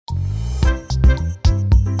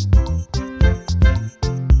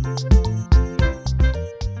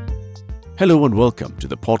Hello and welcome to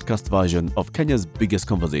the podcast version of Kenya's biggest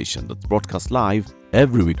conversation that's broadcast live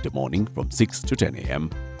every weekday morning from 6 to 10 a.m.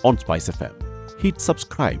 on Spice FM. Hit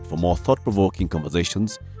subscribe for more thought-provoking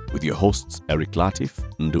conversations with your hosts Eric Latif,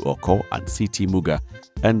 Ndu Oko and CT Muga,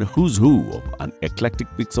 and who's who of an eclectic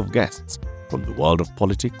mix of guests from the world of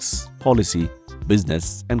politics, policy,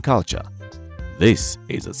 business and culture. This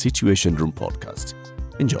is a Situation Room podcast.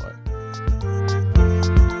 Enjoy.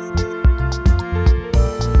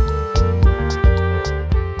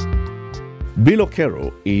 Billow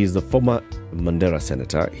Kerrow is the former Mandera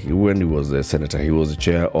senator. When he was a senator, he was the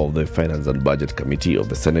chair of the Finance and Budget Committee of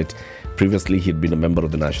the Senate. Previously, he'd been a member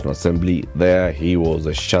of the National Assembly. There, he was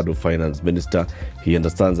a shadow finance minister. He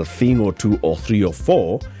understands a thing or two or three or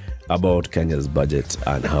four about Kenya's budget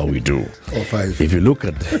and how we do. Or five. If you look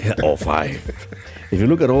at or five. If you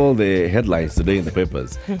look at all the headlines today in the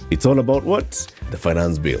papers, it's all about what? The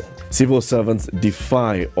finance bill. Civil servants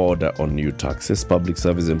defy order on new taxes. Public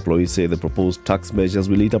service employees say the proposed tax measures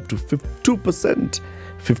will eat up to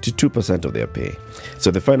 52% of their pay.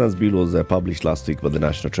 So the finance bill was published last week by the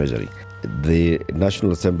National Treasury. The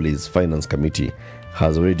National Assembly's Finance Committee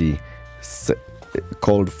has already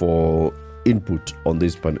called for input on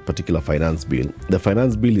this particular finance bill. The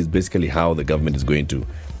finance bill is basically how the government is going to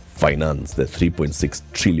finance the 3.6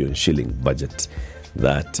 trillion shilling budget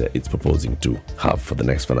that it's proposing to have for the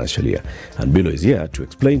next financial year. And Billow is here to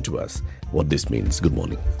explain to us what this means. Good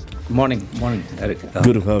morning. Morning, Eric.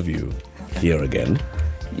 Good to have you here again.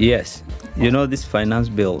 Yes. You know, this finance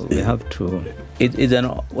bill, we have to... It is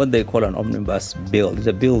what they call an omnibus bill. It's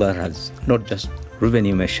a bill that has not just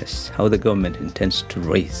revenue measures, how the government intends to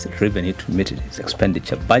raise revenue to meet its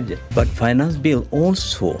expenditure budget. But finance bill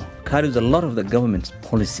also carries a lot of the government's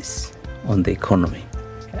policies on the economy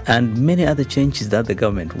and many other changes that the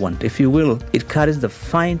government want. If you will, it carries the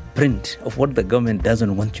fine print of what the government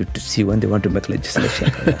doesn't want you to see when they want to make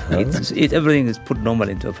legislation. Everything is put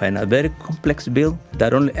normally into a very complex bill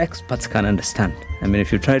that only experts can understand. I mean,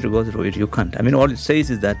 if you try to go through it, you can't. I mean, all it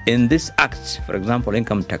says is that in this act, for example,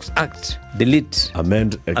 Income Tax Act,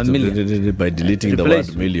 amend a million by deleting the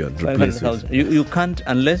word million. Replace it. You can't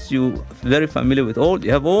unless you very familiar with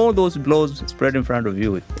you have all those laws spread in front of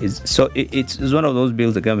you. It's one of those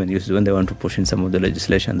bills the government uses when they want to push in some of the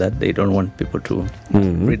legislation that they don't want people to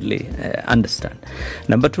really understand.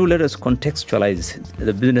 Number two, let us contextualize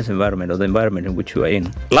the business environment or the environment in which you are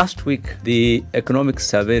in. Last week, the economic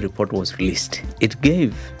survey report was released. It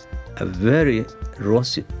gave a very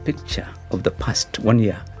rosy picture of the past 1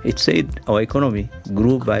 year. It said our economy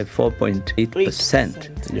grew by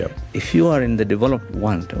 4.8%. Yep. If you are in the developed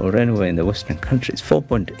world or anywhere in the Western countries,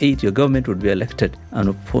 4.8, your government would be elected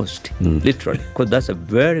unopposed, literally, because that's a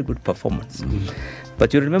very good performance.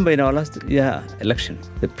 But you remember in our last year election,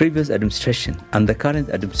 the previous administration and the current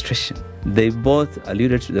administration, they both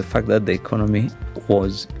alluded to the fact that the economy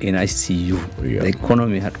was in ICU. Yeah. The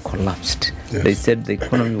economy had collapsed. Yes. They said the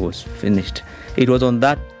economy was finished. It was on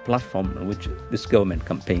that platform on which this government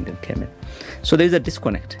campaigned and came in. So there is a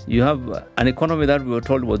disconnect. You have an economy that we were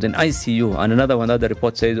told was in ICU and another one that the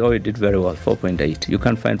report says, it did very well, 4.8. You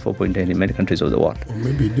can't find 4.8 in many countries of the world. Or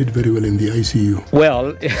maybe it did very well in the ICU.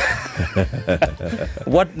 Well,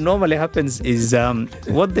 what normally happens is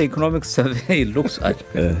what the economic survey looks at,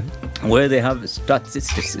 where they have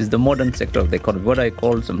statistics, is the modern sector of the economy, what I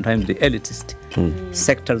call sometimes the elitist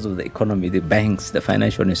sectors of the economy, the banks, the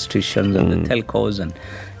financial institutions and the telcos and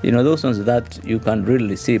those ones that you can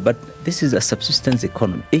really see. But this is a subsistence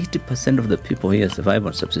economy. 80% of the people here survive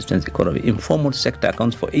on subsistence economy. Informal sector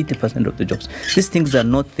accounts for 80% of the jobs. These things are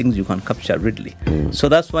not things you can capture readily. So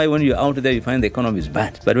that's why when you're out there, you find the economy is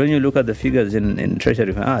bad. But when you look at the figures in Treasury,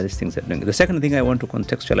 you find, these things are doing. The second thing I want to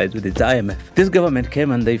contextualize with is the IMF. This government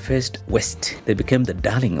came and they faced West. They became the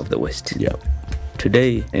darling of the West. Yeah.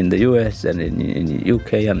 Today, in the US and in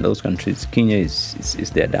UK and those countries, Kenya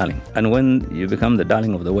is their darling. And when you become the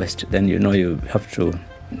darling of the West, then you have to,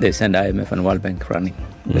 they send IMF and World Bank running.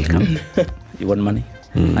 They'll come. You want money?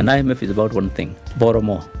 And IMF is about one thing, borrow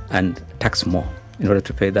more and tax more in order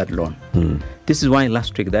to pay that loan. This is why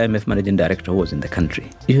last week the IMF managing director who was in the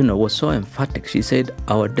country, was so emphatic. She said,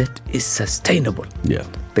 our debt is sustainable. Yeah.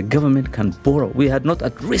 The government can borrow. We are not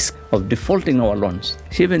at risk of defaulting our loans.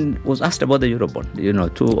 She even was asked about the Eurobond,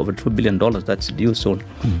 over $2 billion that's due soon.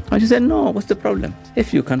 And she said, no, what's the problem?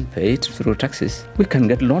 If you can pay it through taxes, we can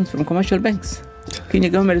get loans from commercial banks. Kenya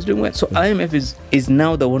government is doing well. So IMF is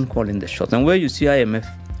now the one calling the shots. And where you see IMF,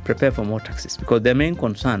 prepare for more taxes, because their main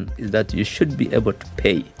concern is that you should be able to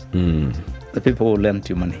pay the people who lent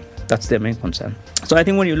you money. That's their main concern. So I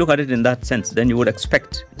think when you look at it in that sense, then you would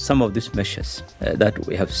expect some of these measures that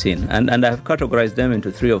we have seen. And I've categorized them into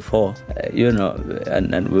 3 or 4,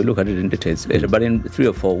 and we'll look at it in details later. But in 3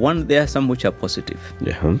 or 4, one, there are some which are positive.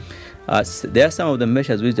 Yeah. There are some of the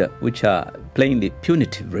measures which are plainly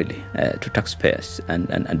punitive, really, to taxpayers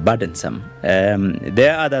and burdensome.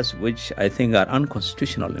 There are others which I think are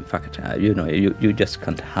unconstitutional. In fact, you just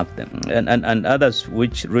can't have them, and others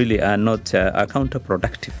which really are not are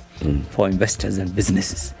counterproductive for investors and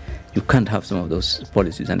businesses. You can't have some of those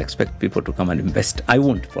policies and expect people to come and invest. I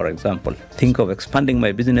won't, for example, think of expanding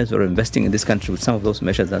my business or investing in this country with some of those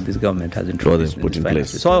measures that this government has introduced. Put in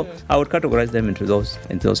place. So I would categorize them into those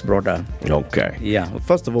broader. Okay. Yeah.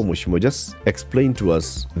 First of all, Mushimo, just explain to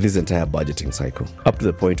us this entire budgeting cycle up to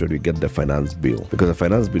the point where we get the finance bill, because the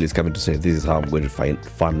finance bill is coming to say this is how I'm going to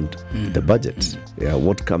fund the budget. Yeah.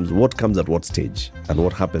 What comes at what stage, and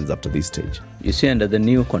what happens after this stage? You see, under the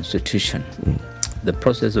new constitution, the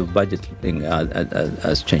process of budgeting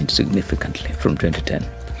has changed significantly from 2010.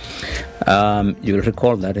 You'll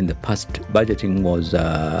recall that in the past, budgeting was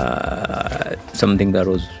something that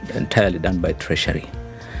was entirely done by Treasury.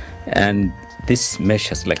 And these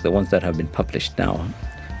measures, like the ones that have been published now,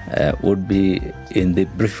 would be in the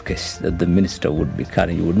briefcase that the minister would be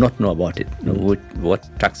carrying. You would not know about it, what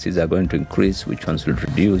taxes are going to increase, which ones will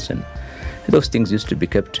reduce, and those things used to be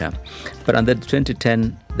kept up. But under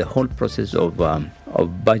 2010, the whole process of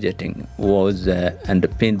budgeting was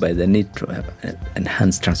underpinned by the need to have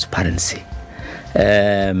enhanced transparency.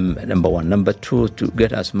 Number one. Number two, to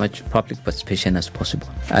get as much public participation as possible.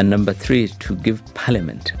 And number three, to give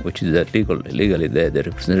Parliament, which is legally the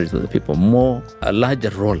representatives of the people, a larger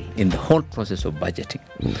role in the whole process of budgeting.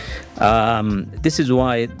 This is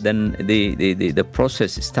why then the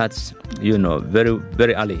process starts, very,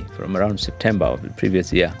 very early, from around September of the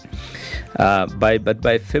previous year. But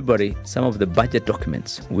by February, some of the budget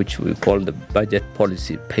documents, which we call the budget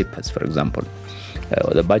policy papers, for example,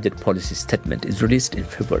 or the budget policy statement, is released in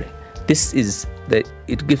February.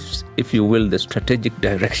 It gives, if you will, the strategic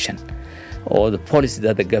direction or the policy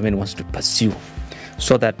that the government wants to pursue,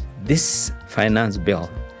 so that this finance bill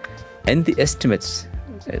and the estimates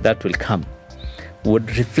that will come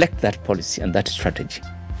would reflect that policy and that strategy.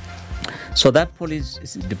 So that policy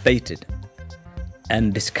is debated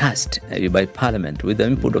and discussed by Parliament with the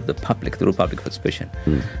input of the public through public participation.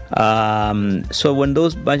 So when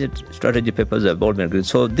those budget strategy papers have all been agreed,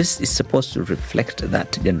 so this is supposed to reflect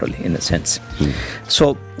that generally, in a sense.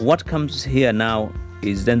 So what comes here now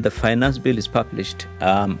is then the finance bill is published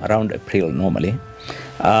around April normally.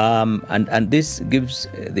 And this gives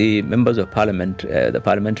the members of Parliament, the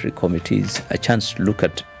parliamentary committees, a chance to look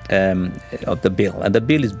at of the bill. And the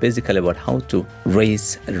bill is basically about how to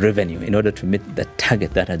raise revenue in order to meet the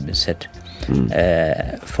target that has been set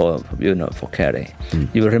for KRA.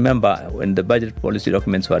 You will remember when the budget policy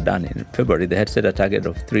documents were done in February, they had set a target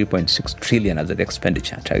of 3.6 trillion as an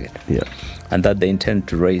expenditure target. Yeah. And that they intend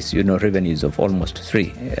to raise, revenues of almost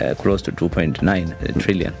 3, close to 2.9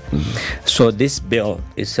 trillion. So this bill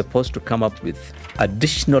is supposed to come up with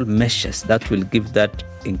additional measures that will give that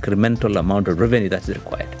incremental amount of revenue that's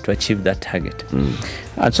required to achieve that target.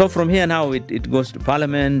 And so from here now it goes to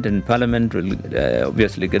Parliament, and Parliament will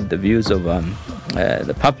obviously get the views of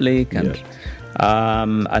the public,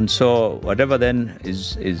 and so whatever then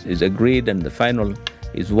is agreed, and the final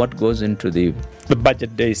is what goes into the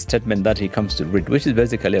budget day statement that he comes to read, which is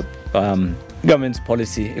basically a government's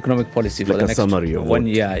policy, economic policy for the next summary of 1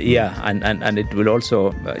 year. And it will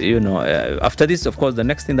also, after this, of course, the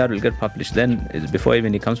next thing that will get published then is, before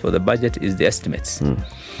even it comes for the budget, is the estimates.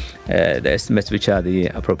 The estimates, which are the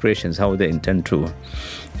appropriations, how they intend to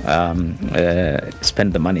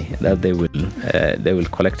spend the money that they will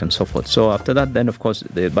collect and so forth. So after that, then of course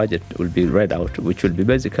the budget will be read out, which will be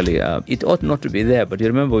basically it ought not to be there, but you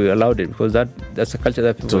remember we allowed it because that's a culture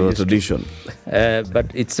that people use. Tradition. But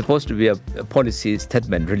it's supposed to be a policy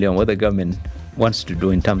statement really on what the government wants to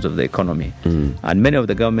do in terms of the economy. And many of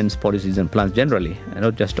the government's policies and plans generally,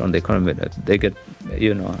 not just on the economy, they get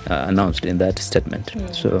announced in that statement.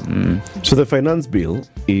 So the finance bill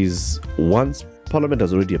is, once Parliament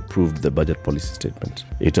has already approved the budget policy statement,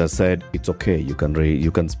 it has said it's okay, you can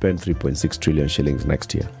spend 3.6 trillion shillings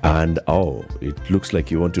next year, and it looks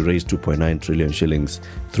like you want to raise 2.9 trillion shillings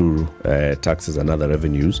through taxes and other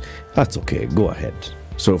revenues. That's okay, go ahead.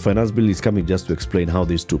 So finance bill is coming just to explain how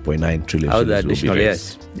these 2.9 trillion shillings will be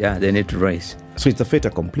raised. Yes, they need to raise. So it's a fait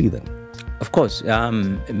accompli then? Of course,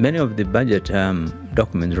 many of the budget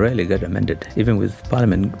documents rarely get amended, even with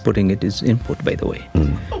Parliament putting its input, by the way.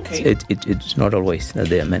 Okay. It's not always that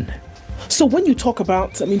they amend. So when you talk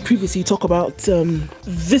about, previously you talk about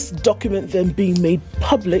this document then being made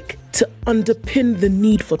public to underpin the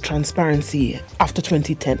need for transparency after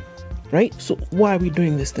 2010, right? So why are we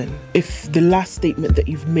doing this then? If the last statement that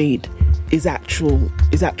you've made is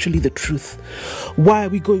actually the truth, why are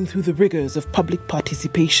we going through the rigors of public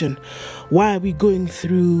participation? Why are we going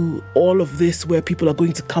through all of this where people are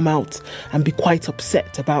going to come out and be quite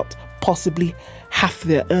upset about possibly half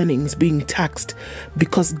their earnings being taxed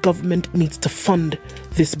because government needs to fund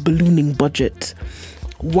this ballooning budget?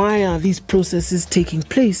 Why are these processes taking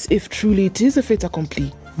place if truly it is a fait accompli?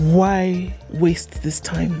 Why waste this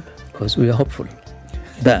time? Because we are hopeful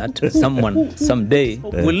that someone someday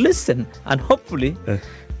will listen, and hopefully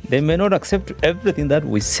they may not accept everything that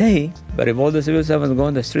we say, but if all the civil servants go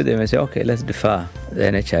on the street, they may say, okay, let's defer the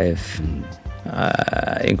NHIF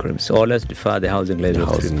increments, or let's defer the housing levy of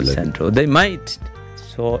 3%, or they might.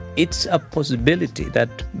 So it's a possibility that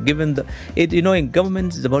given in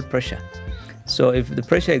government it's about pressure. So if the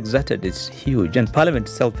pressure exerted is huge, and Parliament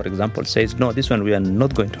itself, for example, says, no, this one we are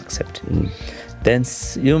not going to accept, then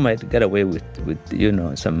you might get away with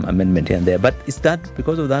some amendment here and there. But is that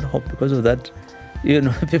because of that hope, because of that,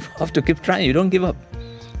 people have to keep trying. You don't give up.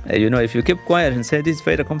 If you keep quiet and say this is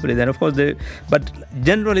fait accompli, then of course but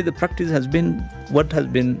generally the practice has been what has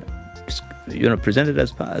been presented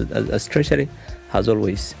as Treasury has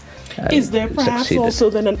always is there perhaps succeeded. Also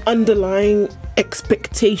then an underlying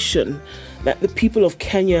expectation that the people of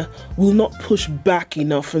Kenya will not push back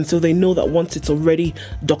enough, and so they know that once it's already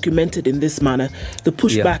documented in this manner, the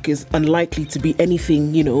pushback is unlikely to be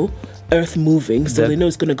anything, earth moving, so they know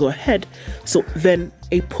it's going to go ahead. So then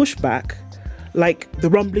a pushback like the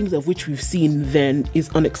rumblings of which we've seen then is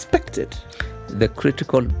unexpected. The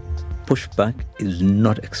critical pushback is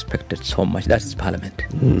not expected so much. That is Parliament.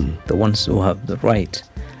 The ones who have the right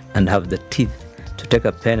and have the teeth to take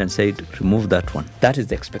a pen and say, remove that one. That is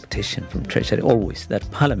the expectation from Treasury always, that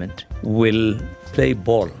Parliament will play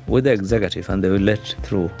ball with the executive and they will let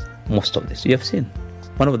through most of this. You have seen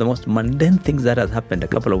one of the most mundane things that has happened a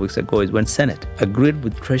couple of weeks ago is when Senate agreed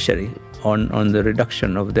with Treasury on the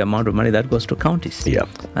reduction of the amount of money that goes to counties. Yeah.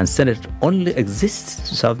 And Senate only exists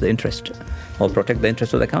to serve the interest or protect the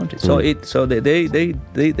interest of the county. So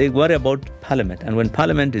they worry about Parliament, and when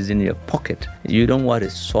Parliament is in your pocket, you don't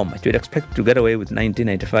worry so much. You'd expect to get away with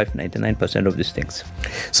 99% of these things.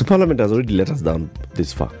 So Parliament has already let us down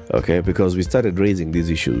this far, okay? Because we started raising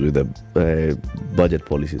these issues with the budget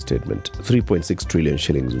policy statement. 3.6 trillion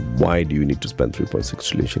shillings. Why do you need to spend 3.6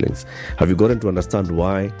 trillion shillings? Have you gotten to understand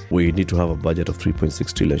why we need to have a budget of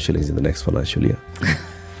 3.6 trillion shillings in the next financial year?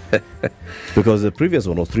 Because the previous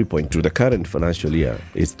one was 3.2. The current financial year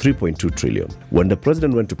is 3.2 trillion. When the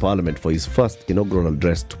president went to Parliament for his first inaugural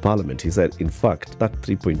address to Parliament, he said, in fact, that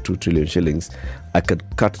 3.2 trillion shillings, I could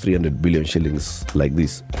cut 300 billion shillings like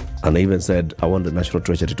this. And I even said, I want the National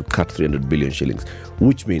Treasury to cut 300 billion shillings,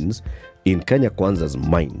 which means in Kenya Kwanza's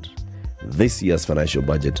mind, this year's financial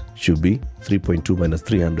budget should be 3.2 minus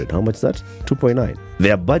 300. How much is that? 2.9.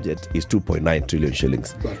 Their budget is 2.9 trillion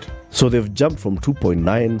shillings. So they've jumped from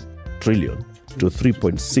 2.9 trillion to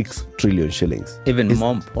 3.6 trillion shillings. Even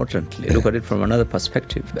more importantly, look at it from another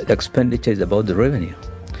perspective. The expenditure is about the revenue.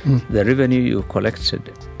 The revenue you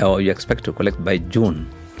collected or you expect to collect by June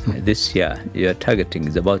this year, you're targeting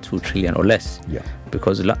is about 2 trillion or less. Yeah.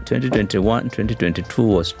 Because 2021, 2022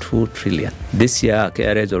 was 2 trillion. This year,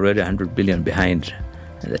 KRA is already 100 billion behind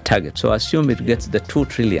the target. So assume it gets the 2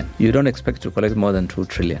 trillion. You don't expect to collect more than 2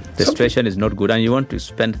 trillion. The situation is not good, and you want to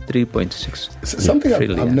spend 3.6 something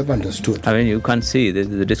trillion. I've never understood. I mean, you can't see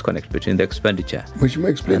the disconnect between the expenditure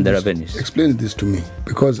and the revenues. Explain this to me,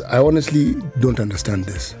 because I honestly don't understand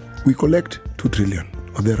this. We collect 2 trillion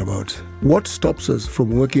or thereabouts. What stops us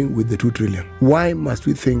from working with the 2 trillion? Why must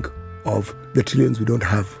we think of the trillions we don't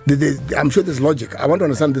have? I'm sure there's logic. I want to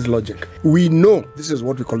understand this logic. We know this is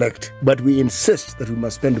what we collect, but we insist that we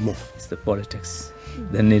must spend more. It's the politics.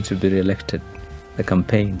 They need to be re-elected. The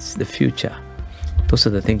campaigns, the future. Those are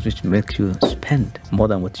the things which make you spend more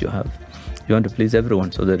than what you have. You want to please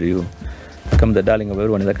everyone so that you become the darling of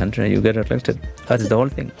everyone in the country and you get elected. That is the whole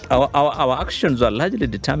thing. Our actions are largely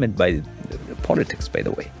determined by politics, by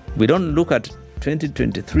the way. We don't look at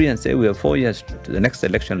 2023 and say we have 4 years to the next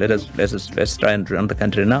election. Let's try and run the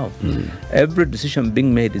country now. Every decision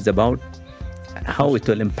being made is about how it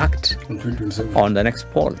will impact on the next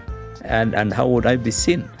poll, and how would I be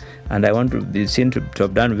seen. And I want to be seen to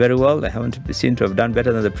have done very well. I want to be seen to have done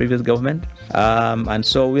better than the previous government. And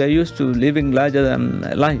so we are used to living larger than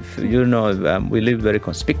life. We live very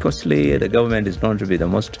conspicuously. The government is known to be the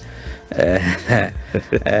most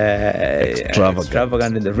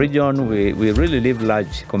extravagant in the region. We really live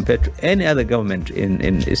large compared to any other government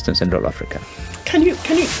in Eastern Central Africa. Can you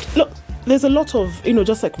look? There's a lot of,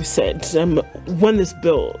 just like we said, when this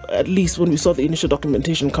bill, at least when we saw the initial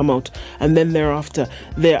documentation come out, and then thereafter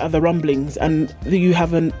there are the rumblings, and you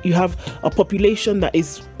have a population that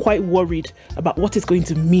is quite worried about what it's going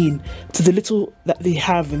to mean to the little that they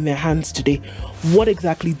have in their hands today. What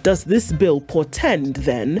exactly does this bill portend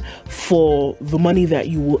then for the money that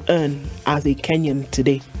you will earn as a Kenyan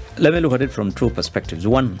today? Let me look at it from two perspectives.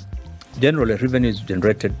 One, generally revenue is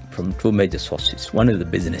generated from two major sources. One is the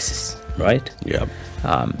businesses, right? Yeah.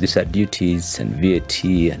 These are duties and VAT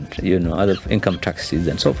and other income taxes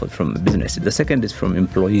and so forth from businesses. The second is from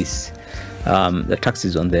employees, the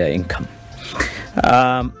taxes on their income.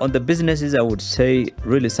 On the businesses, I would say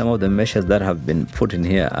really some of the measures that have been put in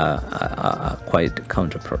here are quite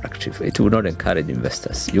counterproductive. It would not encourage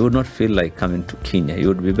investors. You would not feel like coming to Kenya. You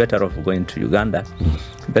would be better off going to Uganda,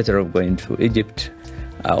 better off going to Egypt,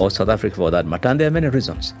 or South Africa for that matter. And there are many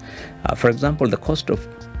reasons. For example, the cost of,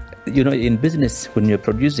 in business, when you're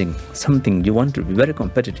producing something, you want to be very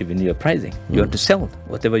competitive in your pricing. You want to sell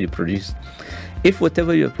whatever you produce. If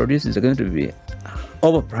whatever you produce is going to be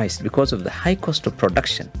overpriced because of the high cost of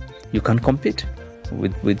production, you can compete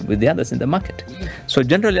with the others in the market. So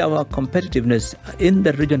generally, our competitiveness in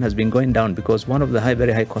the region has been going down because one of the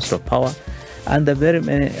very high cost of power, and the very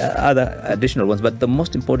many other additional ones, but the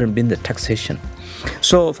most important being the taxation.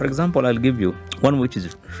 So, for example, I'll give you one which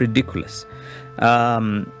is ridiculous.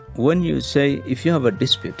 When you say, if you have a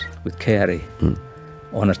dispute with KRA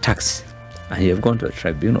on a tax, and you have gone to a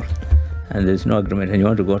tribunal, and there's no agreement, and you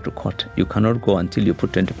want to go to court, you cannot go until you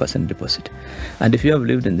put 20% deposit. And if you have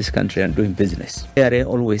lived in this country and doing business, KRA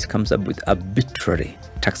always comes up with arbitrary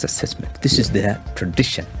tax assessment. This is their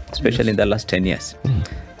tradition, especially in the last 10 years.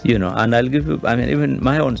 And I'll give you, even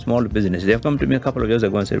my own small business, they have come to me a couple of years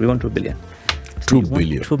ago and said, we want 2 billion. 2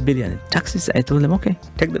 billion. 2 billion. Taxes, I told them, okay,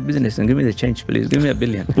 take the business and give me the change, please. Give me $1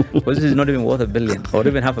 billion. Because this is not even worth $1 billion or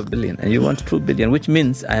even $500 million. And you want 2 billion, which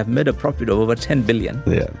means I have made a profit of over 10 billion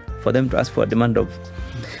for them to ask for a demand of.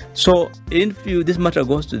 So if this matter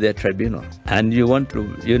goes to their tribunal and you want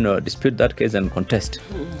to, dispute that case and contest,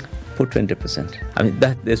 put 20%.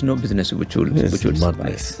 That there's no business which will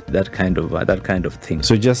survive that kind of thing.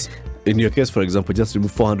 So just in your case, for example, just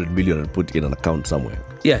remove 400 million and put in an account somewhere.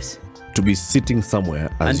 Yes. To be sitting somewhere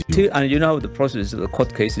and you know how the process of the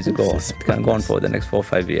court cases go on. It can go on for the next 4 or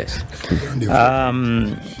 5 years.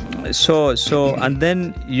 So and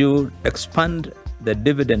then you expand the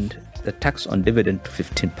dividend, the tax on dividend to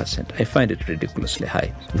 15%. I find it ridiculously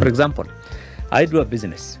high. For example, I do a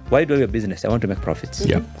business. Why do I do a business? I want to make profits.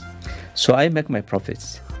 Yeah. So I make my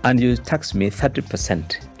profits, and you tax me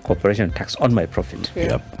 30% corporation tax on my profit.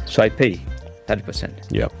 Yeah. So I pay 30%.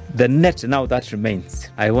 Yeah. The net now that remains,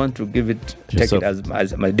 I want to take it as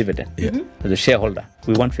my dividend. Yeah. As a shareholder,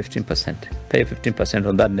 we want 15%. Pay 15%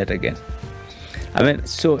 on that net again.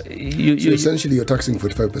 So essentially you're taxing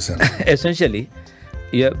 45%. Essentially,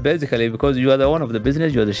 yeah, basically, because you are the one of the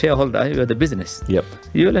business, you are the shareholder, you are the business. Yep.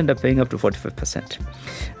 You will end up paying up to 45%.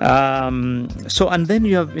 And then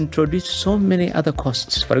you have introduced so many other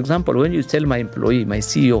costs. For example, when you tell my employee, my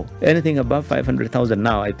CEO, anything above 500,000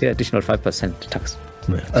 now, I pay additional 5% tax.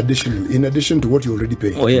 In addition to what you already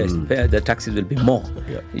pay. Oh yes, the taxes will be more.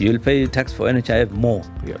 Yeah. You'll pay tax for NHIF more.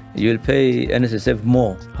 Yeah. You'll pay NSSF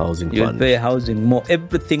more. You'll pay housing more.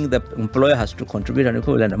 Everything the employer has to contribute an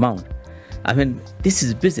equivalent amount. This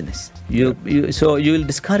is business. So you will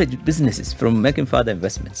discourage businesses from making further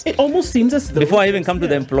investments. It almost seems as though before I even come to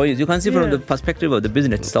the employees, you can see from the perspective of the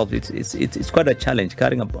business itself, it's quite a challenge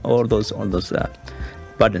carrying up all those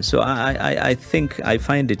burdens. So I think I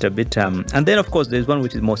find it a bit. And then of course there's one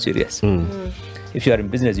which is more serious. If you are in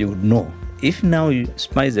business, you would know. If now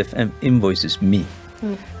Spice FM invoices me,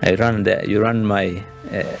 you run my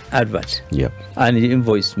advert, and you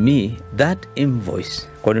invoice me, that invoice,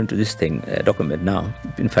 according to this document now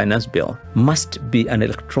in finance bill, must be an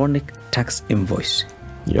electronic tax invoice.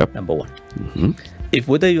 Number one. If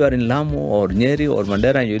whether you are in Lamu or Nyeri or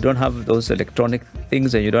Mandera and you don't have those electronic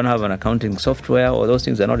things and you don't have an accounting software, or those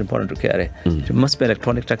things are not important to KRA, it must be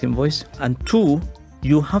electronic tax invoice. And two,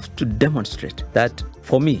 you have to demonstrate that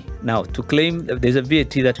for me now to claim there's a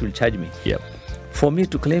VAT that will charge me. For me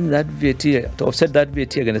to claim that VAT, to offset that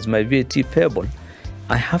VAT against my VAT payable,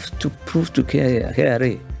 I have to prove to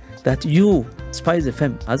KRA that you, Spice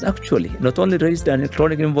FM, has actually not only raised an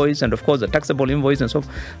electronic invoice and of course a taxable invoice and so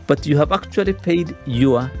forth, but you have actually paid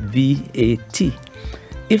your VAT.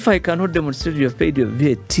 If I cannot demonstrate you have paid your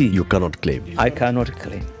VAT, you cannot claim. I cannot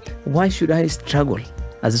claim. Why should I struggle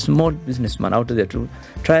as a small businessman out there to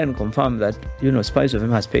try and confirm that, Spice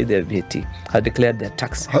FM has paid their VAT, has declared their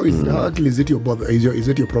tax. How is it your bother? Is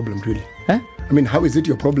it your problem, really? Huh? I mean, how is it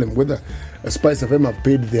your problem whether a Spice FM have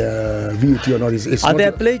paid their VAT or not? Are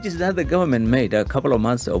there pledges that the government made a couple of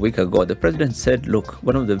months, a week ago? The president said, look,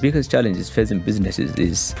 one of the biggest challenges facing businesses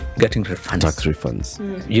is getting refunds. Tax refunds.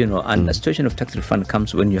 And a situation of tax refund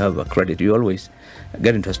comes when you have a credit. You always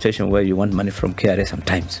get into a situation where you want money from KRA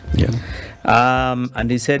sometimes. Yeah. And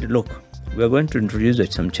he said, look, we're going to introduce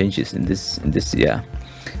some changes in this year.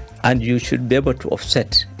 And you should be able to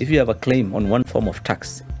offset. If you have a claim on one form of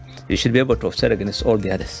tax, you should be able to offset against all the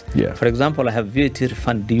others. Yeah. For example, I have VAT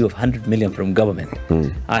refund due of 100 million from government.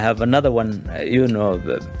 I have another one,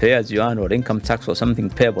 pay as you earn or income tax or something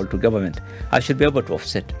payable to government. I should be able to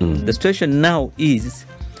offset. The situation now is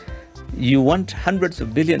you want hundreds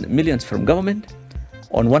of millions from government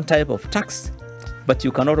on one type of tax, but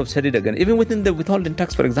you cannot offset it again. Even within the withholding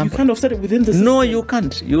tax, for example. You can't offset it within the system. No, you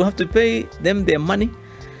can't. You have to pay them their money.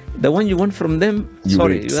 The one you want from them,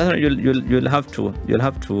 you'll have to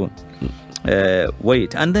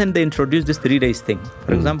wait. And then they introduce this 3 days thing.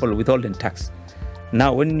 For example, withholding tax.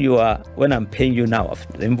 Now, when I'm paying you now of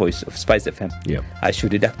the invoice of Spice FM, I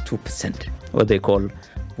should deduct 2%, what they call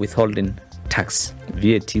withholding tax,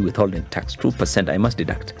 VAT withholding tax, 2% I must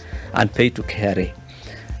deduct and pay to KRA.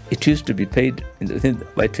 It used to be paid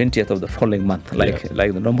by 20th of the following month, like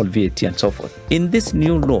the normal VAT and so forth. In this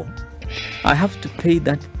new law, I have to pay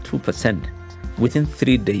that 2% within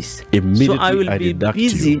 3 days. Immediately, so I will be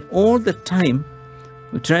busy all the time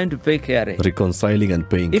trying to pay KRA. Reconciling and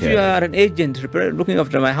paying If KRA. you are an agent looking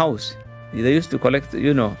after my house, they used to collect,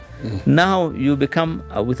 Now you become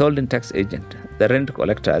a withholding tax agent, the rent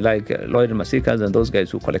collector, like Lloyd Masikas and those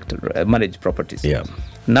guys who manage properties. Yeah.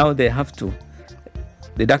 Now they have to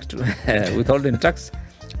deduct withholding tax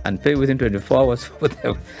and pay within 24 hours for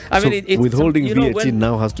them. Withholding VAT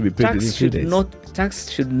now has to be paid within 3 days. Tax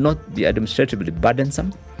should not be administratively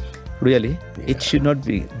burdensome, really. It should not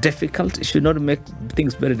be difficult. It should not make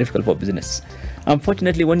things very difficult for business.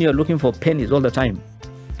 Unfortunately, when you're looking for pennies all the time,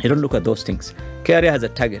 you don't look at those things. KRA has a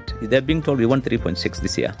target. They're being told we want 3.6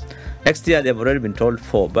 this year. Next year, they've already been told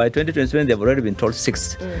 4. By 2027, they've already been told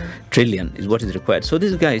 6 trillion is what is required. So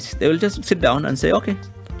these guys, they will just sit down and say, okay,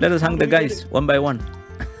 let us hang the guys one by one.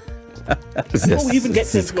 Before we even get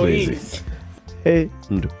to employees. Hey.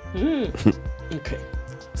 Okay.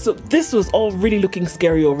 So this was all really looking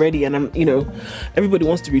scary already, and everybody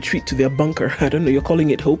wants to retreat to their bunker. I don't know, you're calling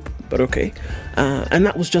it hope, but okay. And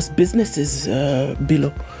that was just businesses,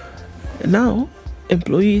 Billow. Now,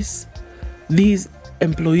 these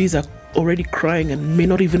employees are already crying and may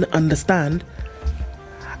not even understand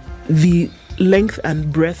the length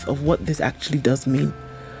and breadth of what this actually does mean.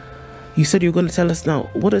 You said you're going to tell us now,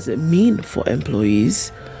 what does it mean for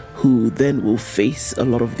employees who then will face a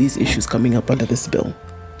lot of these issues coming up under this bill?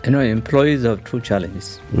 Employees have two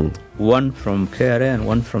challenges. One from KRA and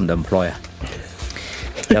one from the employer.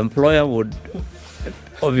 The employer would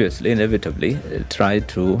obviously, inevitably, try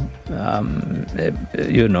to,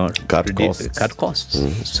 cut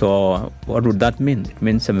costs. So what would that mean? It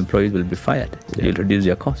means some employees will be fired. You'll reduce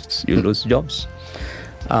your costs. You'll lose jobs.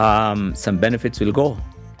 Some benefits will go.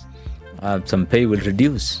 Some pay will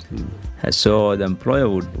reduce. So the employer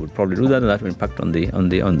would probably do that, and that will impact on the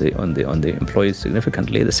employees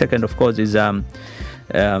significantly. The second, of course, is their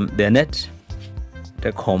net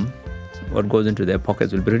take home. What goes into their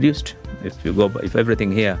pockets will be reduced. If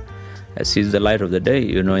everything here sees the light of the day,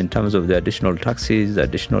 in terms of the additional taxes, the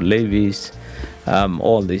additional levies,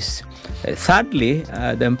 all this. Thirdly,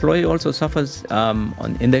 the employee also suffers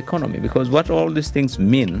in the economy, because what all these things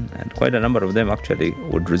mean, and quite a number of them actually,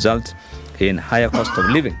 would result in higher cost of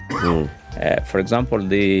living. For example,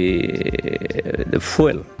 the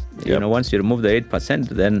fuel. Once you remove the 8%,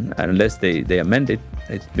 then unless they amend it,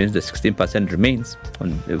 it means the 16% remains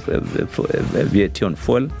on VAT on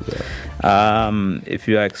fuel. If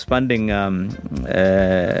you are expanding,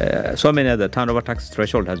 so many other turnover tax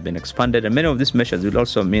threshold has been expanded, and many of these measures will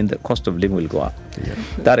also mean the cost of living will go up.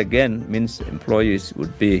 That again means employees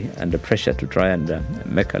would be under pressure to try and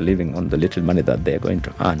make a living on the little money that they are going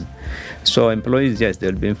to earn. So employees, yes, they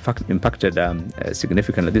will be impacted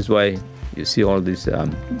significantly. This is why you see all these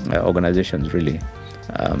organizations really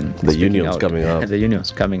the unions coming out. The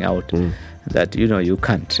unions coming out that you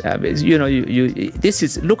can't. This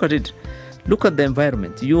is, look at it. Look at the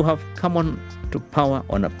environment. You have come on to power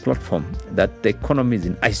on a platform that the economy is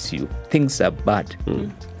in ICU. Things are bad.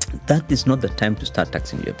 That is not the time to start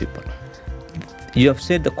taxing your people. You have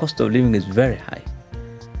said the cost of living is very high.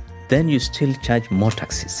 Then you still charge more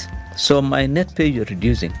taxes. So my net pay you're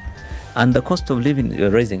reducing. and the cost of living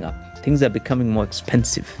is raising up. Things are becoming more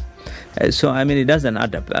expensive. So, I mean, it doesn't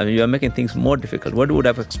add up. I mean, you are making things more difficult. What we would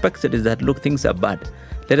have expected is that, look, things are bad.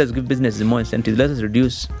 Let us give businesses more incentives. Let us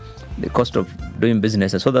reduce the cost of doing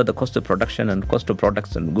business, so that the cost of production and cost of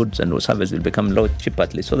products and goods and services will become low, cheap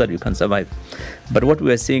at least, so that you can survive. But what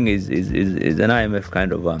we are seeing is an IMF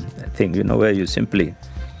kind of thing, where you simply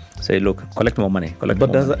say, look, collect more money.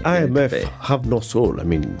 But does the IMF have no soul? I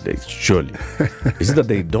mean, surely. Is it that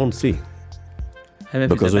they don't see? IMF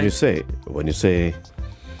because when you say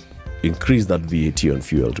increase that VAT on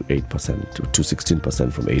fuel to 8%, to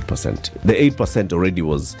 16% from 8%, the 8% already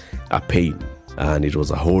was a pain. And it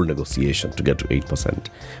was a whole negotiation to get to 8%.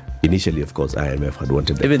 Initially, of course, IMF had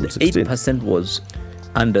wanted that even full 16. 8% was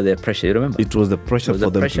under their pressure, you remember? It was the pressure for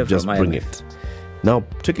them to just bring IMF. it. Now,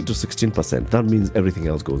 take it to 16%. That means everything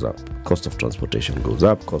else goes up. Cost of transportation goes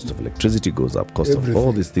up. Cost of electricity goes up. Cost of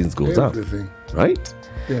all these things goes up. Right?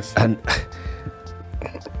 Yes. And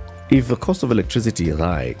if the cost of electricity is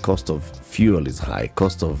high, cost of fuel is high,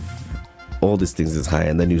 cost of all these things is high,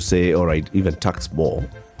 and then you say, all right, even tax more.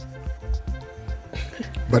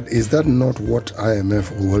 But is that not what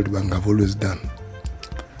IMF or World Bank have always done?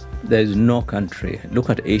 There is no country, look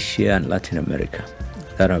at Asia and Latin America,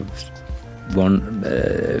 that have gone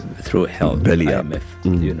through hell with IMF,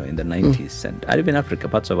 in the 90s, and even Africa,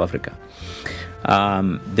 parts of Africa.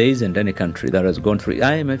 There isn't any country that has gone through.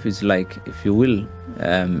 IMF is like, if you will,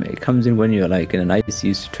 it comes in when you're like in an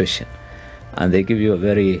ICU situation, and they give you a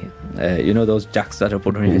very, those jacks that are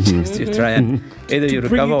put on your chest. You try and either you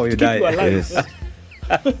recover or you die.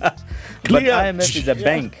 But IMF is a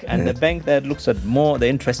bank, and the bank that looks at more the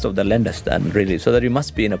interest of the lenders than really, so that you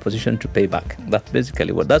must be in a position to pay back. That's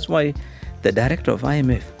basically what. That's why the director of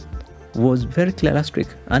IMF was very clear last week,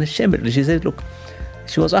 unashamedly. She said, look,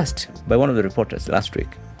 she was asked by one of the reporters last week,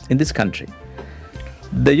 in this country,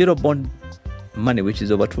 the Eurobond money, which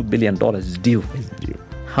is over $2 billion, is due.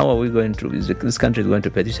 How are we going to, this country is going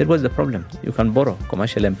to pay? She said, what's the problem? You can borrow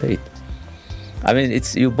commercially and pay it. I mean,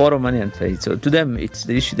 it's you borrow money and pay it. So to them, it's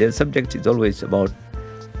the issue. Their subject is always about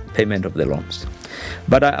payment of the loans.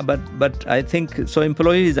 But I think, so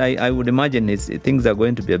employees, I would imagine things are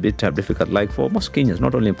going to be a bit difficult, like for most Kenyans,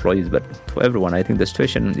 not only employees, but for everyone. I think the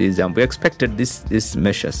situation is, we expected these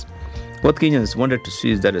measures. What Kenyans wanted to see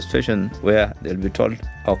is that a situation where they'll be told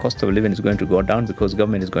our cost of living is going to go down because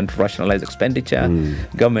government is going to rationalize expenditure,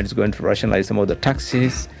 government is going to rationalize some of the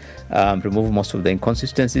taxes, remove most of the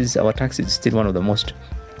inconsistencies. Our tax is still one of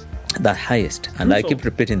the highest. And I keep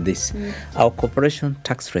repeating this. Our corporation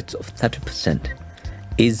tax rates of 30%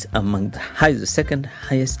 is among the highest, the second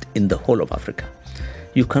highest in the whole of Africa.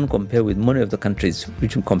 You can't compare with many of the countries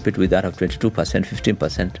which will compete with that of 22%,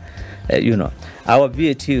 15%. Our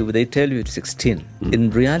VAT, they tell you it's 16.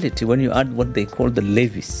 In reality, when you add what they call the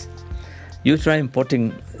levies, you try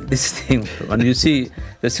importing this thing, and you see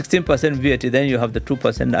the 16% VAT, then you have the 2%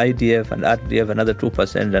 IDF and RDF, another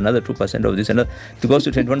 2%, another 2% of this, and it goes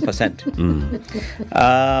to 21%.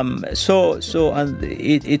 And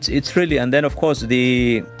it's really, and then of course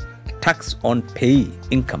the tax on pay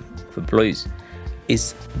income of employees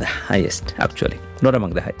is the highest, actually, not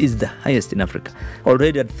among the high, is the highest in Africa.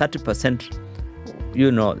 Already at 30%,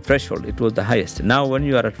 threshold, it was the highest. Now when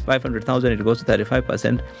you are at 500,000, it goes to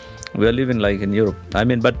 35%. We are living like in Europe. I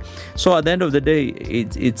mean, but so at the end of the day,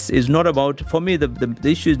 it's not about, for me, the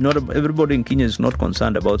issue is not about, everybody in Kenya is not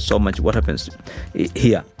concerned about so much what happens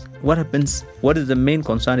here. What happens, what is the main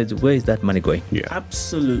concern is where is that money going? Yeah.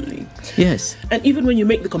 Absolutely. Yes. And even when you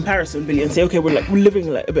make the comparison, Billy, and say, okay, we're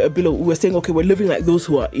living like Billow, we're saying, okay, we're living like those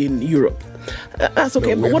who are in Europe. That's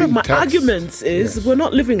okay. No, but one of my taxed. arguments is we're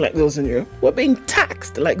not living like those in Europe. We're being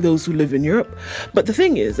taxed like those who live in Europe. But the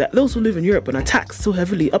thing is that those who live in Europe and are taxed so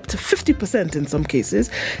heavily, up to 50% in some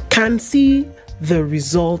cases, can see the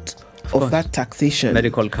result of that taxation.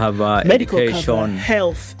 Medical cover, education,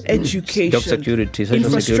 health, education, job security,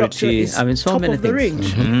 social security. I mean, so many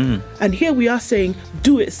things. And here we are saying,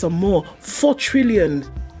 do it some more. 4 trillion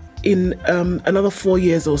in another 4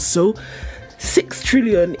 years or so. 6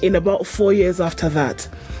 trillion in about 4 years after that.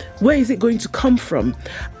 Where is it going to come from?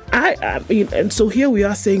 I mean, and so here we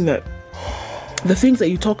are saying that the things that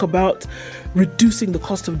you talk about, reducing the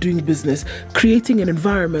cost of doing business, creating an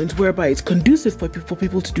environment whereby it's conducive for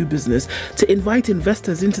people to do business, to invite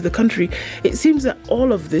investors into the country, it seems that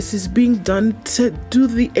all of this is being done to do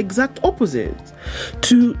the exact opposite,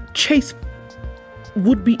 to chase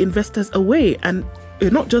would-be investors away. And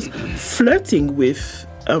you're not just flirting with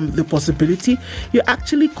the possibility, you're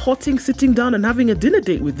actually courting, sitting down and having a dinner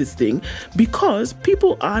date with this thing, because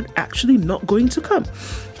people are actually not going to come.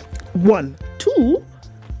 1. 2,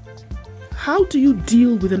 how do you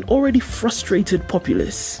deal with an already frustrated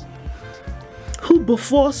populace who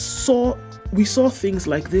before we saw things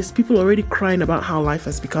like this, people already crying about how life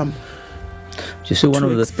has become you see, one of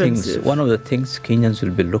the expensive. things Kenyans will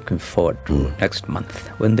be looking forward to next month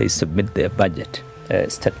when they submit their budget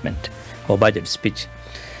statement or budget speech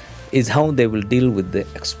is how they will deal with the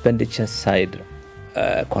expenditure side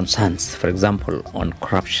concerns, for example, on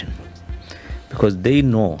corruption, because they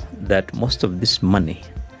know that most of this money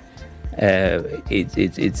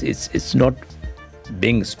it's not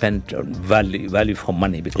being spent on value for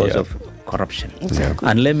money because of corruption. Exactly.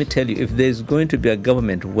 And let me tell you, if there's going to be a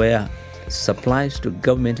government where supplies to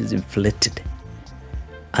government is inflated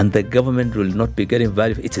and the government will not be getting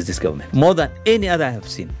value, it is this government. More than any other I have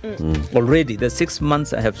seen. Already, the 6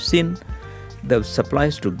 months I have seen, the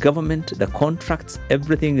supplies to government, the contracts,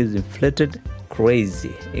 everything is inflated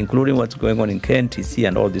crazy, including what's going on in KNTC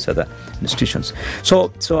and all these other institutions.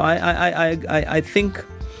 So I think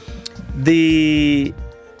the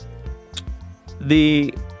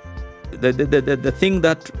thing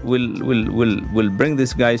that will bring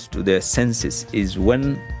these guys to their senses is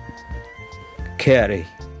when KRA,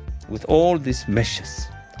 with all these measures,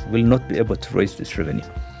 will not be able to raise this revenue,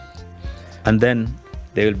 and then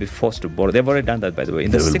they will be forced to borrow. They've already done that, by the way.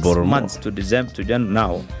 In the 6 months to December to January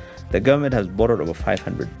now, the government has borrowed over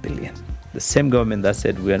 500 billion. The same government that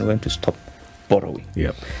said we are going to stop borrowing.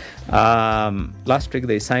 Yep. Last week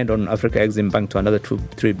they signed on Africa Exim Bank to another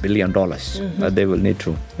 $3 billion that they will need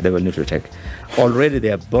to take. Already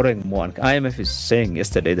they are borrowing more. And IMF is saying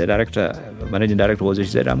yesterday, the managing director was, she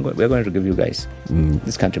said, we're going to give you guys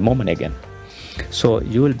this country more money again. So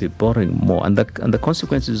you will be borrowing more, and the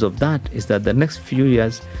consequences of that is that the next few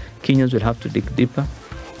years Kenyans will have to dig deeper.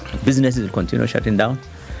 Businesses will continue shutting down.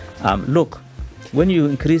 Look, when you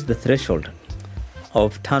increase the threshold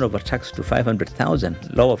of turnover tax to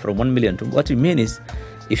 500,000, lower from 1 million to, what you mean is,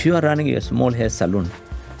 if you are running a small hair salon,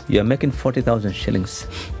 you are making 40,000 shillings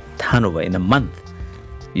turnover in a month,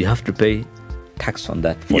 you have to pay tax on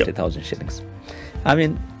that 40,000 shillings. I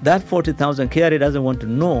mean, that 40,000, KRA doesn't want to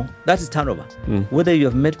know, that is turnover, whether you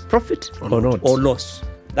have made profit or not, or loss.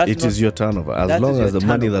 It is your turnover, as long as the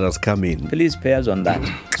money that has come in. Please pay us on that.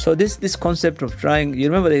 So this concept of trying, you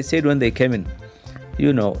remember they said when they came in,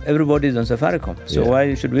 everybody is on Safaricom. So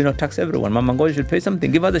why should we not tax everyone? Mamango should pay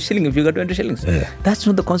something. Give us a shilling if you got 20 shillings. That's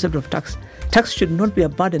not the concept of tax. Tax should not be a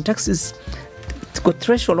burden. Tax it's got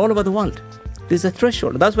threshold all over the world. There's a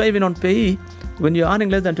threshold. That's why even on payee, when you're earning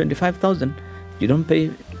less than 25,000, you don't pay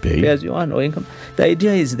as you earn or income. The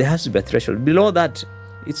idea is there has to be a threshold. Below that,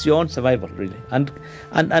 it's your own survival, really. And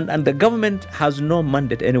the government has no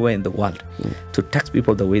mandate anywhere in the world to tax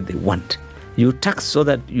people the way they want. You tax so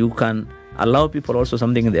that you can allow people also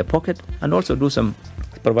something in their pocket and also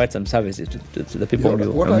provide some services to the people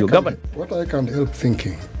you govern. What I can't help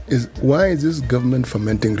thinking is, why is this government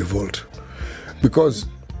fomenting revolt? Because,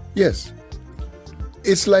 yes,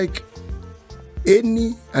 it's like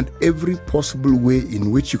any and every possible way in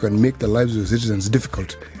which you can make the lives of citizens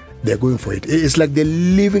difficult, they're going for it. It's like they're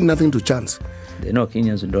leaving nothing to chance. They know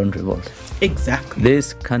Kenyans don't revolt. Exactly.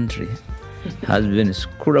 This country has been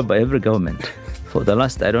screwed up by every government for the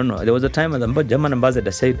last, I don't know. There was a time when the German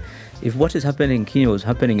ambassador said, if what is happening in Kenya was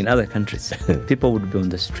happening in other countries, people would be on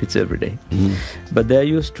the streets every day. But they're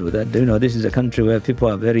used to that. This is a country where people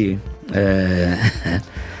are very, they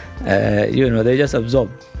just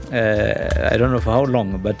absorb. I don't know for how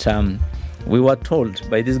long, but we were told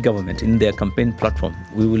by this government in their campaign platform,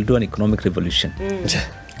 we will do an economic revolution.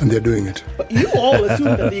 And they're doing it. But you all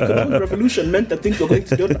assume that the economic revolution meant that things were going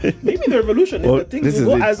to go. Maybe the revolution is that things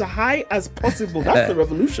will go as high as possible. That's the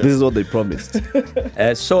revolution. This is what they promised.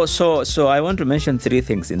 So I want to mention 3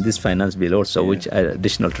 things in this finance bill also, which are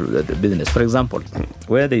additional to the business. For example,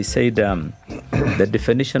 where they said the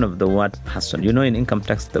definition of the word person. In income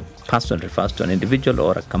tax, the person refers to an individual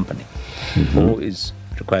or a company who is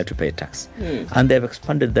required to pay tax. And they've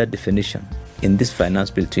expanded that definition in this finance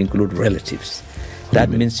bill to include relatives. That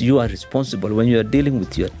means you are responsible when you are dealing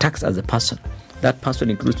with your tax as a person. That person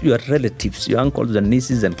includes your relatives, your uncles and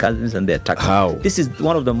nieces and cousins and their tax. How? This is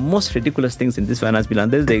one of the most ridiculous things in this finance bill, and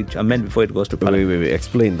this they amend before it goes to Parliament. Wait.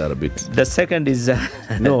 Explain that a bit. The second is...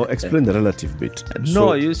 No, explain the relative bit.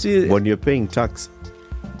 No, you see... When you're paying tax...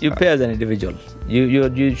 You pay as an individual.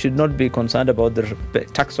 You should not be concerned about the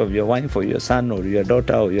tax of your wife or your son or your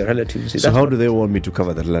daughter or your relatives. So how do they want me to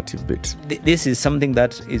cover the relative bit? This is something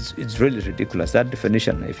that is really ridiculous. That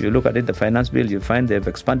definition, if you look at it, the finance bill, you find they've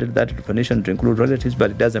expanded that definition to include relatives, but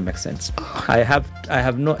it doesn't make sense. I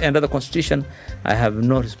have no, under the Constitution, I have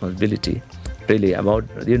no responsibility really about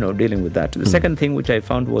dealing with that. The second thing which I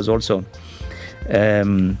found was also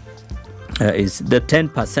is the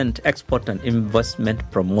 10% export and investment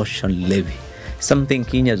promotion levy. Something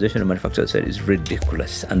Kenya Association of Manufacturers said is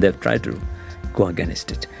ridiculous, and they've tried to go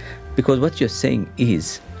against it. Because what you're saying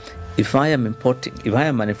is, if I am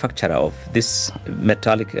a manufacturer of this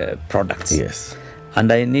metallic products, Yes.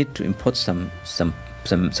 and I need to import some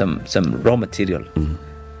raw material,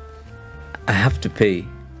 I have to pay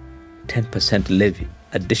 10% levy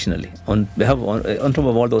additionally on top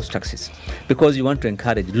of all those taxes, because you want to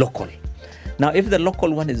encourage local. Now, if the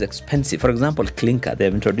local one is expensive, for example, clinker, they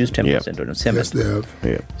have introduced 10% on cement. Yes, they have.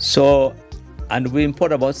 Yeah. So, and we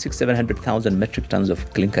import about 700,000 metric tons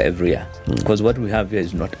of clinker every year, because what we have here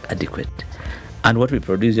is not adequate, and what we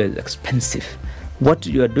produce here is expensive. What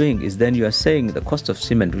you are doing is then you are saying the cost of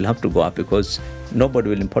cement will have to go up, because nobody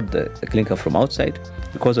will import the clinker from outside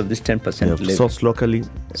because of this 10% levy. Source locally.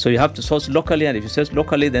 So you have to source locally, and if you source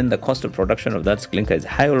locally, then the cost of production of that clinker is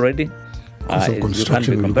high already. Cost of You can't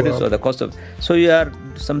construction be will go competitive. up. So the cost of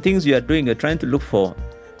some things you are doing. You're trying to look for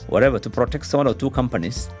whatever to protect one or two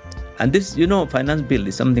companies, and this, finance bill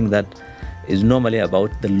is something that is normally about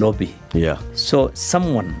the lobby. Yeah. So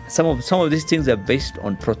some of these things are based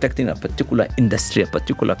on protecting a particular industry, a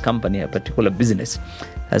particular company, a particular business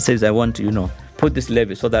that says, I want to, put this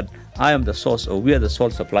levy so that I am the source, or we are the sole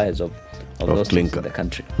suppliers of those things clinker in the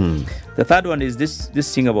country. The third one is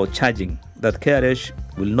this thing about charging, that KRA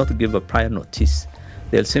will not give a prior notice.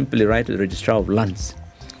 They'll simply write to the registrar of lands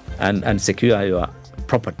and secure your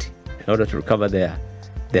property in order to recover their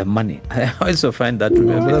money. I also find that to be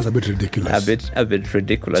That's a bit ridiculous. a bit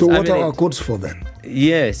ridiculous. So what are our courts for then?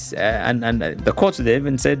 Yes, and the courts, they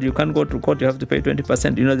even said you can't go to court, you have to pay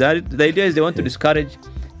 20%. The idea is they want to discourage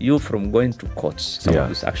you from going to courts, some of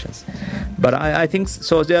these actions. But I think,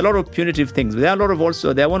 so there are a lot of punitive things. There are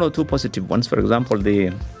one or two positive ones. For example,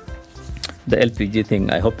 the LPG thing,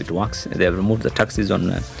 I hope it works. They have removed the taxes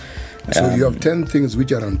on... So you have 10 things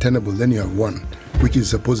which are untenable, then you have one which is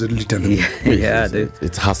supposedly tenable.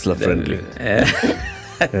 It's hustler friendly.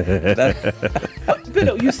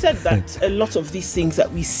 Billow, you said that a lot of these things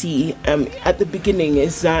that we see at the beginning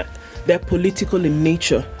is that they're political in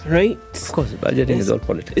nature, right? Of course, budgeting is all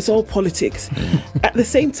politics. It's all politics. At the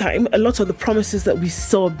same time, a lot of the promises that we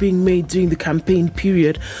saw being made during the campaign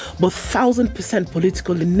period were 1,000%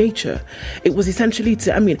 political in nature. It was essentially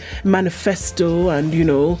manifesto, and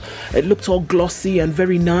it looked all glossy and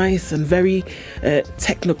very nice and very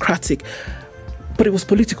technocratic, but it was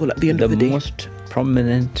political at the end of the day. The most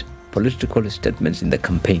prominent political statements in the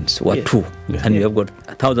campaigns were two, and you have got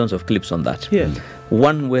thousands of clips on that.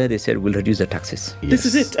 One where they said we'll reduce the taxes. This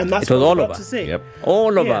is it, and that's it was what all I was over. about to say. Yep.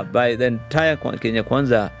 All over by the entire Kenya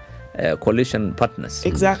Kwanza coalition partners.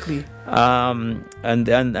 Exactly. And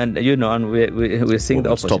we're seeing the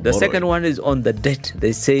opposite. The second one is on the debt.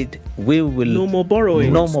 They said we will No more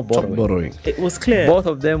borrowing. Stop borrowing. It was clear. Both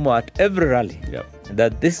of them were at every rally. Yep.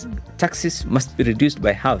 That this taxes must be reduced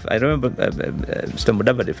by half. I remember Mr.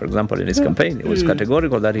 Mudavadi, for example, in his campaign, it was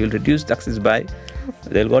categorical that he'll reduce taxes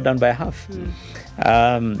they'll go down by half.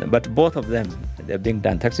 But both of them, they're being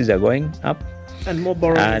done. Taxes are going up. And more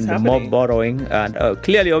borrowing is And happening. more borrowing. And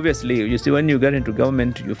clearly, obviously, you see, when you get into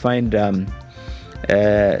government, you find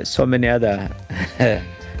so many other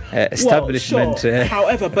establishments. Well, sure.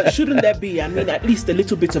 However, but shouldn't there be, at least a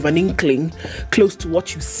little bit of an inkling close to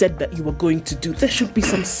what you said that you were going to do? There should be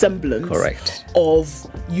some semblance Correct. of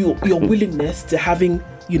your willingness to having,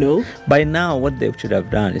 By now, what they should have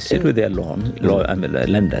done is sit with their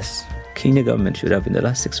lenders. Kenya government should have, in the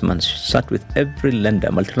last 6 months, sat with every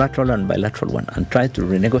lender, multilateral and bilateral one, and tried to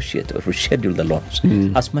renegotiate or reschedule the loans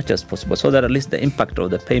as much as possible, so that at least the impact of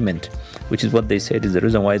the payment, which is what they said is the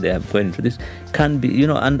reason why they are going into this, can be,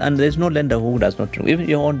 and there's no lender who does not, even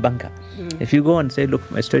your own banker. If you go and say,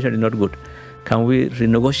 look, my situation is not good, can we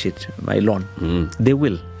renegotiate my loan? They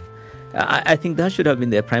will. I think that should have been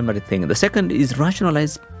their primary thing. The second is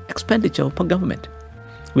rationalized expenditure per government.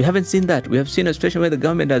 We haven't seen that. We have seen a situation where the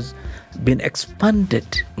government has been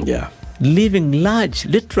expanded, leaving large,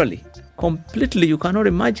 literally, completely, you cannot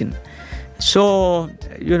imagine. So,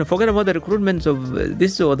 forget about the recruitments of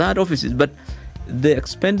this or that offices, but the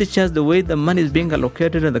expenditures, the way the money is being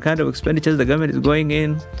allocated and the kind of expenditures the government is going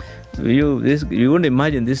in, you wouldn't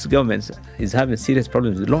imagine this government is having serious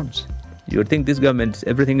problems with loans. You would think this government,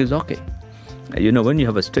 everything is okay. When you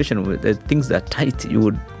have a situation where the things are tight,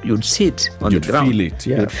 you'd see it on the ground. You'd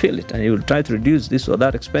feel it, You'd feel it, and you would try to reduce this or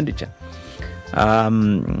that expenditure.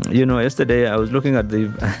 Yesterday I was looking at the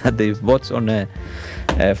votes on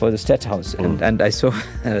for the State House, and I saw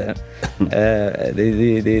the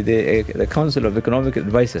Council of Economic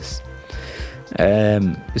Advisors.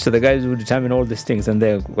 So the guys who determine all these things, and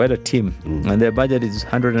they're quite a team, and their budget is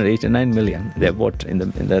 189 million. They vote in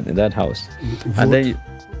that house, and then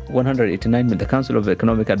 189 million. The Council of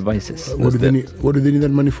Economic Advisors. What do they need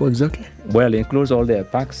that money for exactly? Well, it includes all their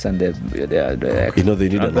packs and their they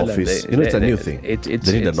need an office. It's a new thing. They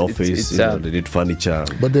need an office. They need furniture.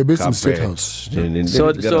 But they're based in State House.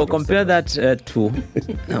 So compare that to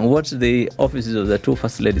what the offices of the two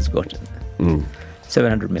first ladies got.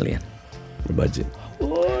 700 million. Imagine.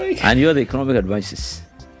 And you're the economic advisors.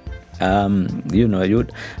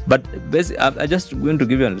 But basically, I'm just going to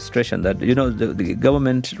give you an illustration that the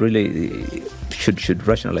government really should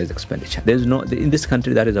rationalize expenditure. In this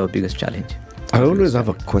country, that is our biggest challenge. I always have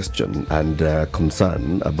a question and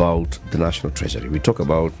concern about the National Treasury. We talk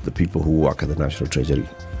about the people who work at the National Treasury,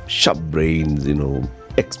 sharp brains,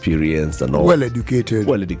 experienced and all, well educated,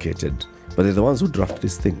 but they're the ones who draft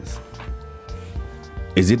these things.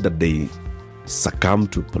 Is it that they succumb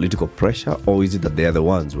to political pressure, or is it that they are the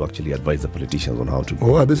ones who actually advise the politicians on how to go?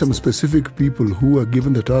 Or are there some specific people who are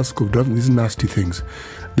given the task of drafting these nasty things?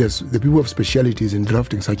 There's the people who have specialities in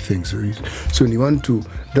drafting such things. So when you want to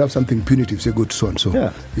draft something punitive, say go to so and so.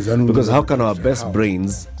 Yeah. Because how can our best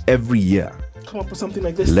brains every year come up with something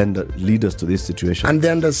like this? Lead us to this situation? And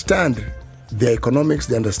they understand their economics,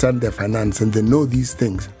 they understand their finance, and they know these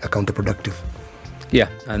things are counterproductive. Yeah,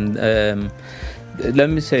 and let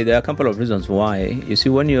me say there are a couple of reasons why. You see,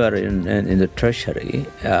 when you are in the Treasury,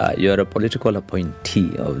 you are a political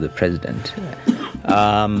appointee of the president.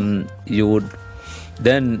 You would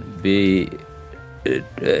then be,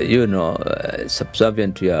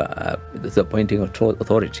 subservient to the appointing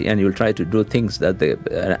authority, and you'll try to do things that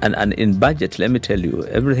and in budget, let me tell you,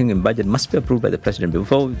 everything in budget must be approved by the president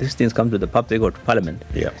before these things come to the public or to parliament.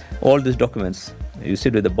 Yeah. All these documents, you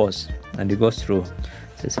sit with the boss, and he goes through.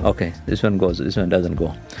 Says, okay, this one goes, this one doesn't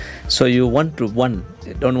go. So you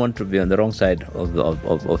don't want to be on the wrong side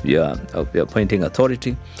of your appointing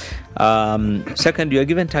authority. Second, you are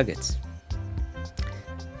given targets.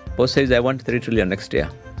 Boss says, I want 3 trillion next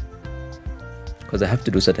year because I have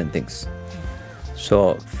to do certain things.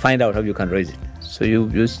 So find out how you can raise it. So you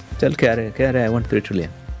tell KRA, I want 3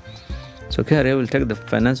 trillion. So KRA will take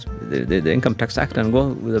the Income Tax Act and go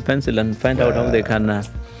with a pencil and find out how they can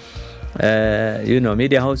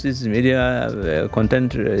media houses, media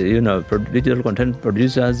content, digital content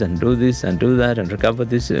producers, and do this and do that and recover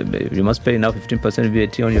this. You must pay now 15%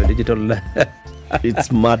 VAT on your digital.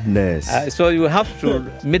 It's madness. So you have to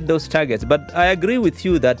meet those targets. But I agree with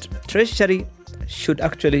you that Treasury should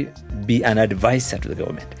actually be an advisor to the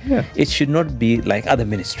government. Yeah. It should not be like other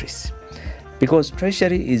ministries, because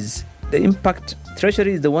Treasury is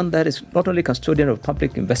the one that is not only custodian of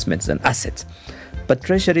public investments and assets, but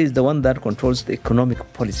Treasury is the one that controls the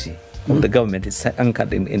economic policy of the government. It's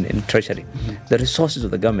anchored in Treasury. The resources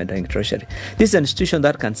of the government are in Treasury. This is an institution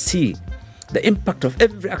that can see the impact of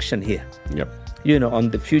every action here. Yep. On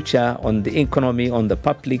the future, on the economy, on the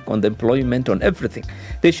public, on the employment, on everything.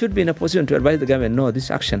 They should be in a position to advise the government, no, this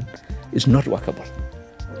action is not workable.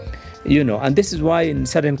 And this is why in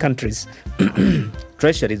certain countries,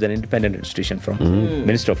 Treasury is an independent institution from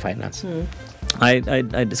Minister of Finance. I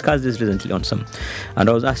discussed this recently on some, and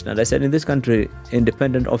I was asked, and I said, in this country,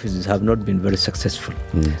 independent offices have not been very successful.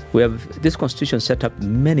 We have, this constitution set up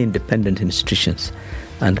many independent institutions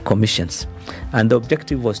and commissions, and the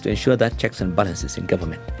objective was to ensure that checks and balances in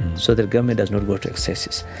government, so that government does not go to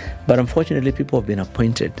excesses. But unfortunately, people have been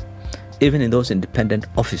appointed, even in those independent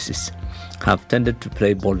offices, have tended to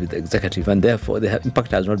play ball with the executive, and therefore the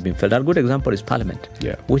impact has not been felt. A good example is Parliament,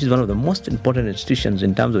 which is one of the most important institutions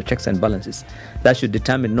in terms of checks and balances that should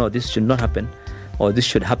determine, no, this should not happen, or this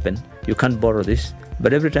should happen. You can't borrow this.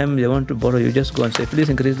 But every time they want to borrow, you just go and say, please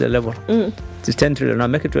increase the level. It's 10 trillion, now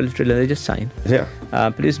make it 12 trillion, they just sign.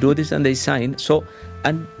 Please do this, and they sign. So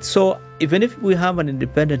even if we have an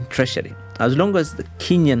independent treasury, as long as the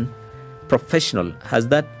Kenyan professional has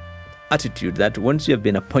that attitude that once you have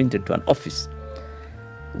been appointed to an office,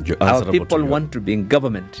 our people want to be in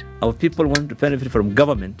government, our people want to benefit from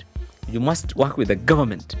government, you must work with the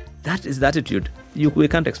government. That is the attitude. We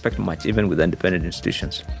can't expect much, even with independent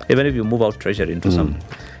institutions. Even if you move out treasury into some,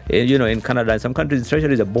 in Canada, in some countries,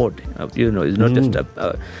 treasury is a board. It's not just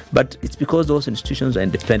but it's because those institutions are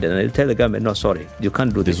independent, and they tell the government, no, sorry, you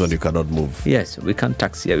can't do this. This one you cannot move. Yes, we can't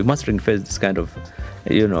tax here. We must ring-fence this kind of,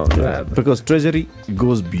 because treasury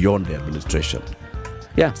goes beyond the administration.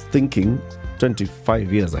 Yeah. It's thinking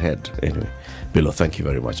 25 years ahead. Anyway, Billow, thank you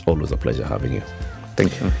very much. Always a pleasure having you.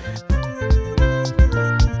 Thank you.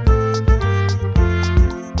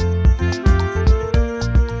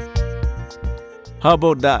 How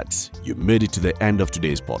about that? You made it to the end of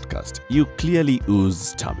today's podcast. You clearly ooze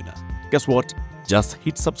stamina. Guess what? Just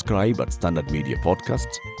hit subscribe at Standard Media Podcast,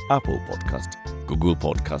 Apple Podcast, Google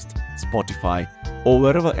Podcast, Spotify, or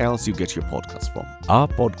wherever else you get your podcasts from. Our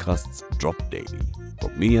podcasts drop daily.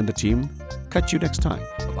 From me and the team, catch you next time.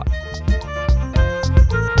 Bye-bye.